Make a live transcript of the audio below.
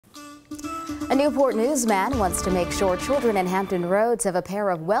A Newport News man wants to make sure children in Hampton Roads have a pair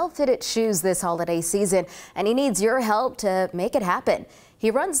of well-fitted shoes this holiday season, and he needs your help to make it happen.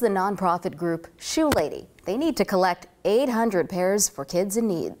 He runs the nonprofit group Shoe Lady. They need to collect 800 pairs for kids in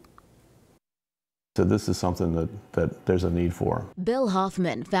need. So this is something that there's a need for. Bill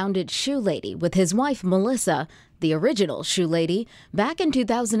Hoffman founded Shoe Lady with his wife Melissa, the original Shoe Lady, back in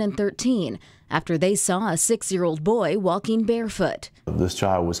 2013 after they saw a 6-year-old boy walking barefoot. This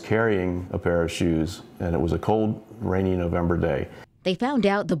child was carrying a pair of shoes, and it was a cold, rainy November day. They found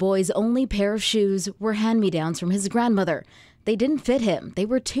out the boy's only pair of shoes were hand-me-downs from his grandmother. They didn't fit him. They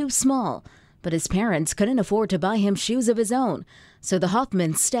were too small. But his parents couldn't afford to buy him shoes of his own, so the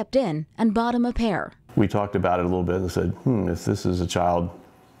Hoffmans stepped in and bought him a pair. We talked about it a little bit and said, if this is a child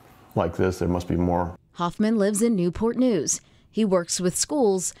like this, there must be more. Hoffman lives in Newport News. He works with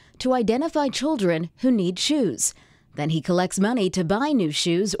schools to identify children who need shoes. Then he collects money to buy new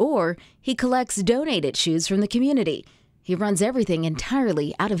shoes, or he collects donated shoes from the community. He runs everything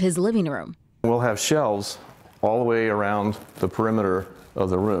entirely out of his living room. We'll have shelves all the way around the perimeter of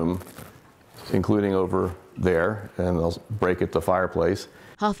the room, including over there, and they'll break at the fireplace.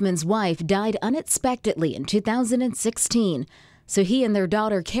 Hoffman's wife died unexpectedly in 2016, so he and their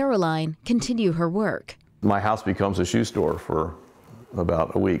daughter Caroline continue her work. My house becomes a shoe store for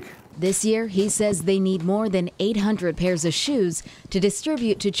about a week. This year, he says they need more than 800 pairs of shoes to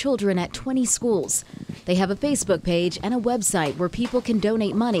distribute to children at 20 schools. They have a Facebook page and a website where people can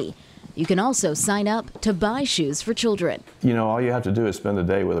donate money. You can also sign up to buy shoes for children. All you have to do is spend a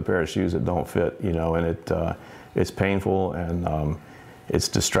day with a pair of shoes that don't fit, and it's painful and it's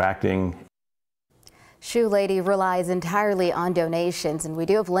distracting. Shoe Lady relies entirely on donations, and we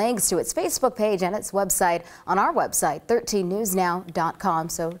do have links to its Facebook page and its website on our website, 13newsnow.com.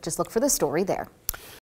 So just look for the story there.